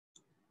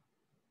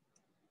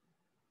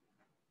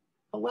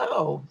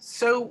Hello.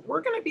 So we're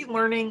going to be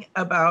learning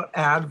about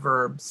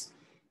adverbs,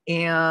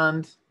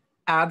 and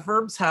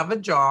adverbs have a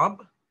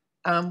job.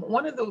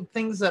 One of the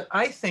things that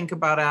I think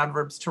about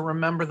adverbs to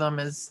remember them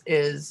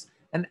is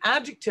an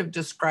adjective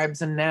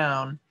describes a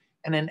noun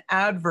and an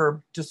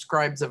adverb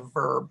describes a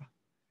verb.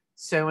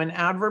 So an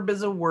adverb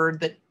is a word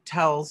that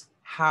tells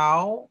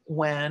how,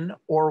 when,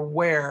 or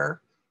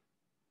where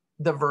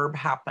the verb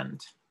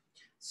happened.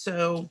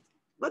 So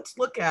let's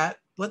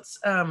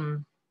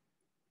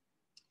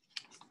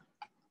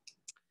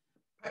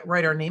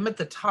write our name at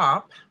the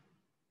top.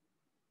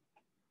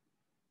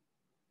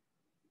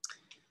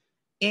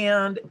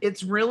 And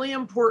it's really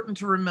important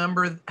to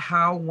remember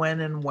how, when,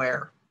 and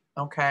where,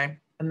 okay?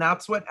 And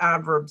that's what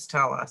adverbs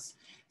tell us.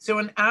 So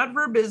an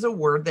adverb is a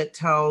word that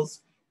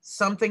tells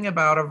something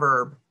about a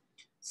verb.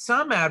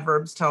 Some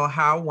adverbs tell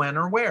how, when,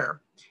 or where.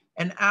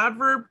 An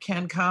adverb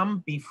can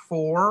come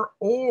before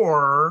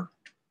or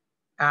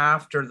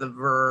after the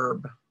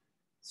verb.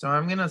 So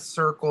I'm gonna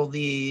circle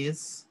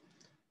these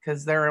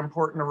because they're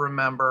important to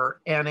remember,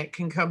 and it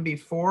can come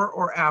before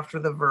or after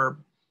the verb.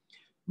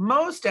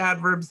 Most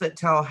adverbs that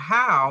tell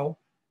how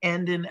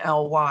end in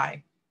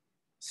ly.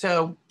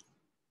 So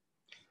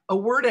a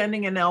word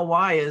ending in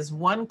ly is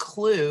one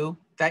clue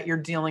that you're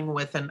dealing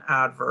with an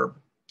adverb.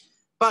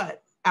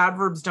 But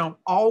adverbs don't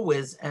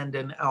always end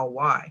in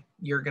ly.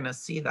 You're going to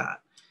see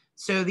that.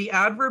 So the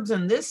adverbs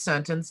in this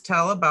sentence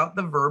tell about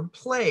the verb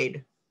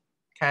played.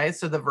 Okay,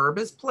 so the verb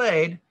is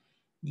played.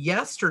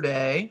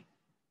 Yesterday,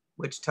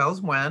 which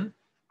tells when,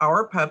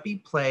 our puppy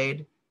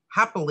played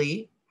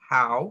happily,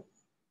 how,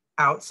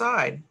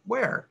 outside,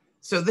 where.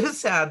 So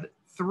this had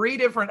 3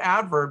 different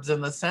adverbs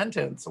in the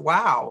sentence.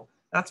 Wow,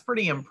 that's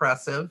pretty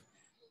impressive.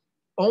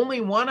 Only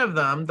one of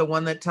them, the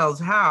one that tells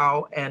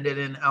how, ended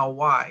in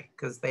ly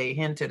because they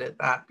hinted at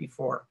that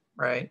before,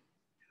 right?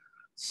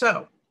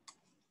 So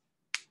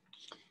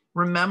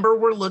remember,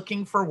 we're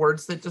looking for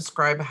words that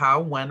describe how,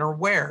 when, or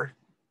where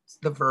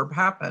the verb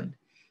happened.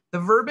 The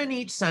verb in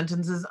each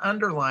sentence is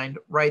underlined.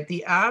 Write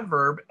the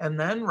adverb and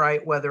then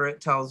write whether it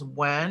tells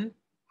when,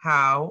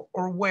 how,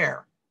 or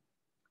where.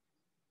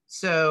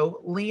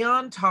 So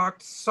Leon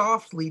talked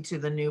softly to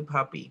the new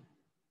puppy.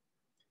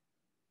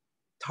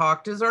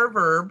 Talked is our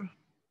verb.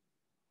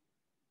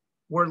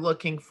 We're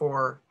looking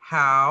for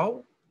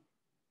how,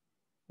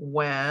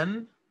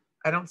 when.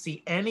 I don't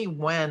see any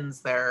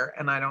whens there,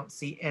 and I don't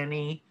see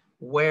any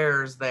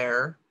wheres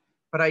there,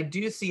 but I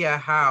do see a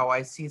how.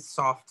 I see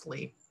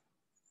softly,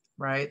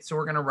 right? So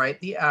we're going to write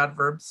the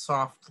adverb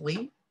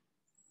softly.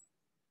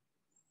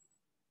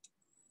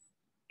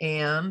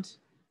 And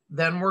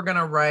then we're going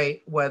to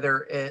write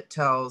whether it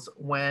tells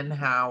when,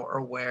 how,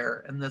 or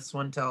where. And this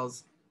one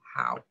tells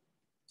how.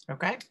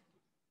 Okay.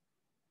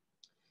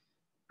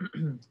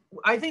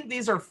 I think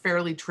these are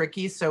fairly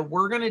tricky, so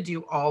we're going to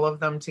do all of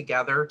them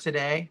together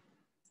today.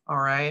 All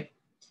right.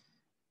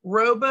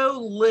 Robo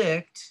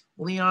licked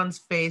Leon's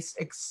face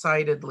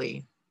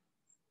excitedly.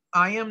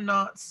 I am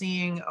not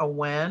seeing a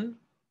when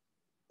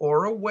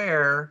or a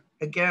where.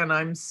 Again,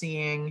 I'm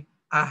seeing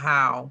a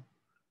how.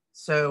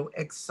 So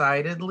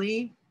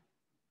excitedly.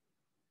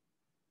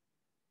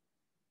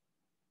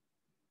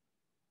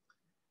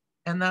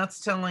 And that's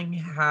telling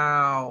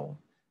how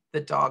the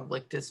dog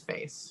licked his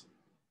face.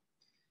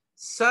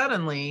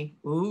 Suddenly,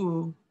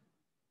 ooh,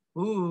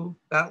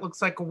 that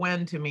looks like a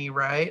when to me,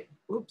 right?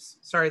 Oops,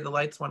 sorry, the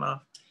lights went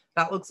off.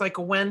 That looks like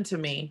a when to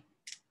me.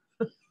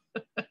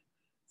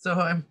 So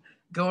I'm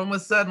going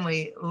with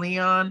suddenly.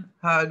 Leon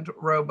hugged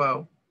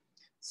Robo.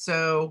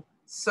 So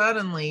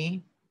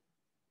suddenly,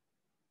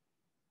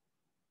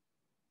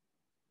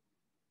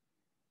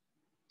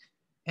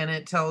 and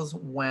it tells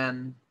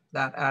when.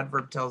 That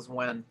adverb tells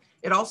when.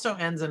 It also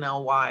ends in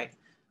ly.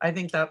 I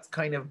think that's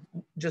kind of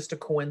just a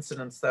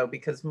coincidence, though,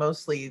 because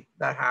mostly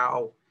the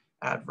how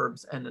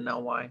adverbs end in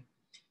ly.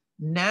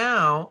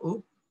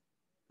 Now,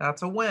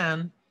 that's a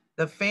when.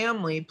 The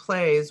family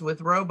plays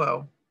with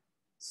Robo.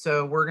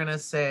 So we're going to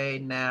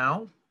say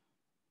now,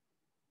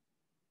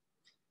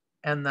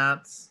 and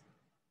that's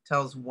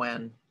tells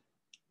when.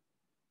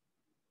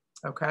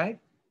 Okay.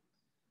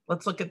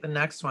 Let's look at the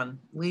next one.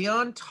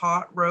 Leon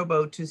taught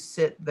Robo to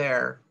sit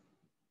there.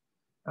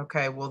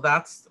 Okay, well,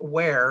 that's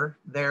where.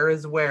 There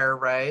is where,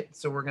 right?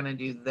 So we're going to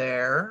do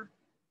there.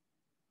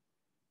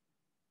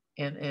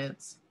 And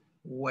it's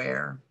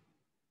where.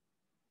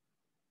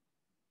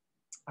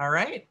 All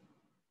right.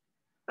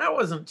 That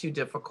wasn't too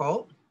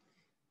difficult.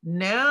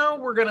 Now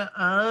we're going to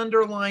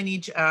underline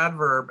each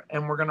adverb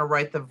and we're going to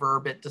write the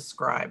verb it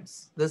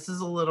describes. This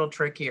is a little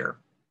trickier.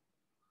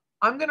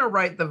 I'm going to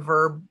write the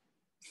verb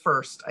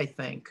first, I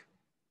think.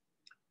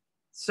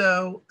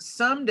 So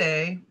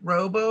someday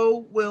Robo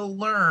will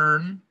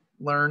learn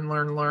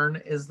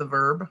is the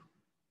verb.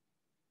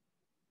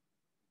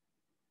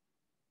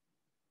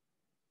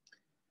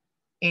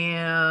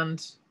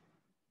 And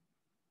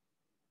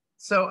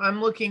so I'm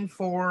looking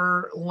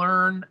for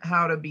learn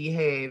how to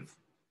behave.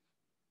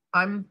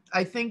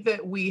 I think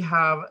that we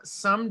have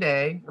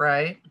someday,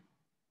 right,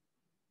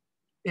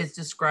 is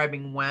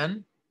describing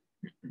when.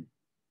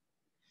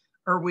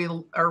 Are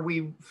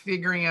we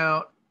figuring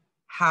out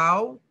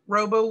how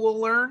Robo will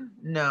learn?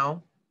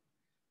 No.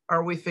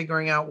 Are we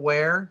figuring out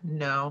where?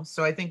 No.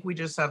 So I think we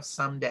just have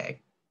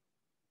someday.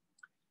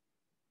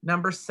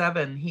 Number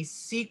 7, he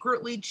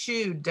secretly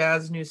chewed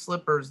Dad's new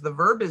slippers. The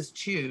verb is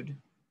chewed.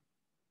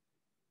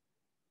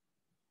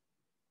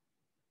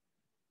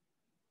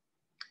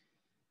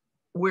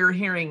 We're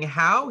hearing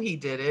how he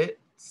did it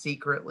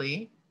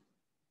secretly.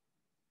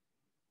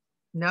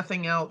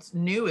 Nothing else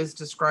new is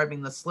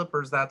describing the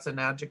slippers. That's an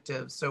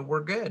adjective. So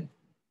we're good.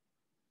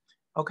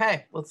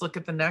 Okay, let's look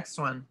at the next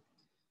one.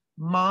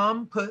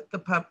 Mom put the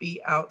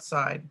puppy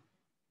outside.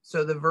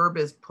 So the verb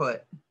is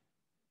put.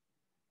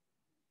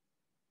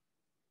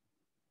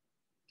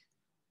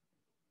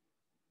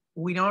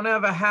 We don't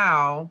have a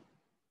how.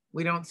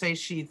 We don't say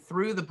she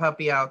threw the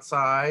puppy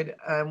outside.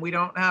 And we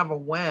don't have a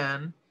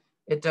when.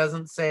 It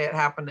doesn't say it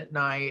happened at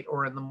night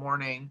or in the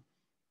morning.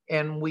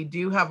 And we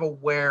do have a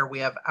where. We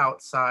have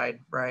outside,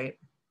 right?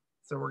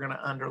 So we're going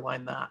to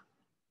underline that.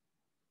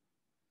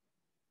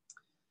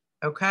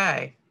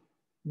 Okay.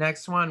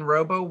 Next one,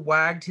 Robo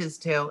wagged his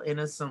tail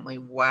innocently.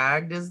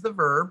 Wagged is the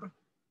verb.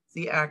 It's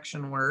the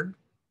action word.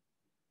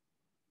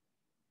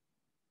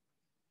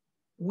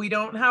 We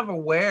don't have a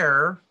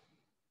where.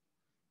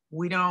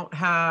 We don't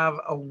have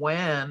a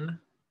when.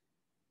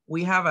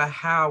 We have a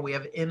how. We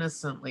have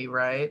innocently,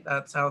 right?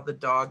 That's how the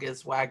dog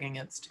is wagging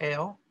its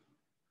tail.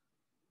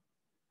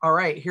 All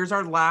right, here's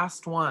our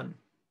last one.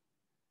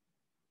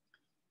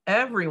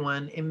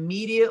 Everyone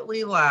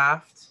immediately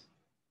laughed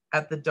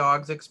at the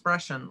dog's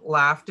expression.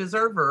 Laughed is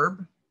our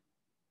verb.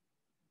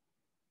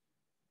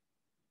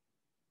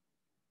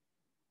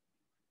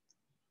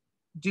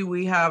 Do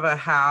we have a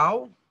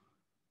how?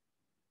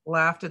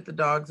 Laughed at the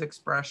dog's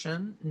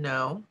expression?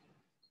 No.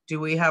 Do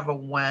we have a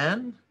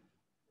when?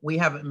 We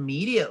have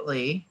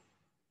immediately.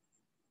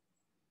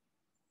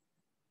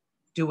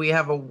 Do we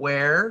have a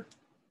where?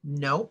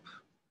 Nope.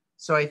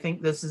 So I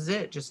think this is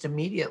it, just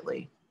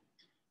immediately.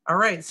 All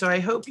right, so I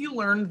hope you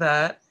learned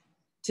that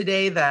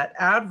today that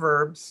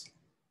adverbs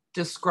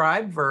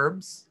describe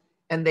verbs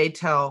and they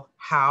tell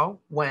how,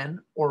 when,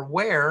 or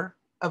where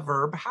a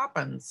verb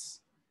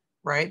happens,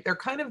 right? They're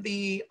kind of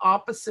the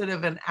opposite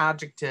of an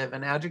adjective.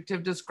 An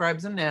adjective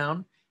describes a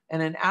noun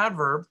and an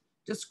adverb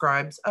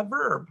describes a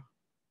verb.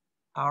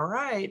 All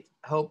right,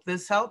 hope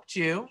this helped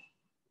you.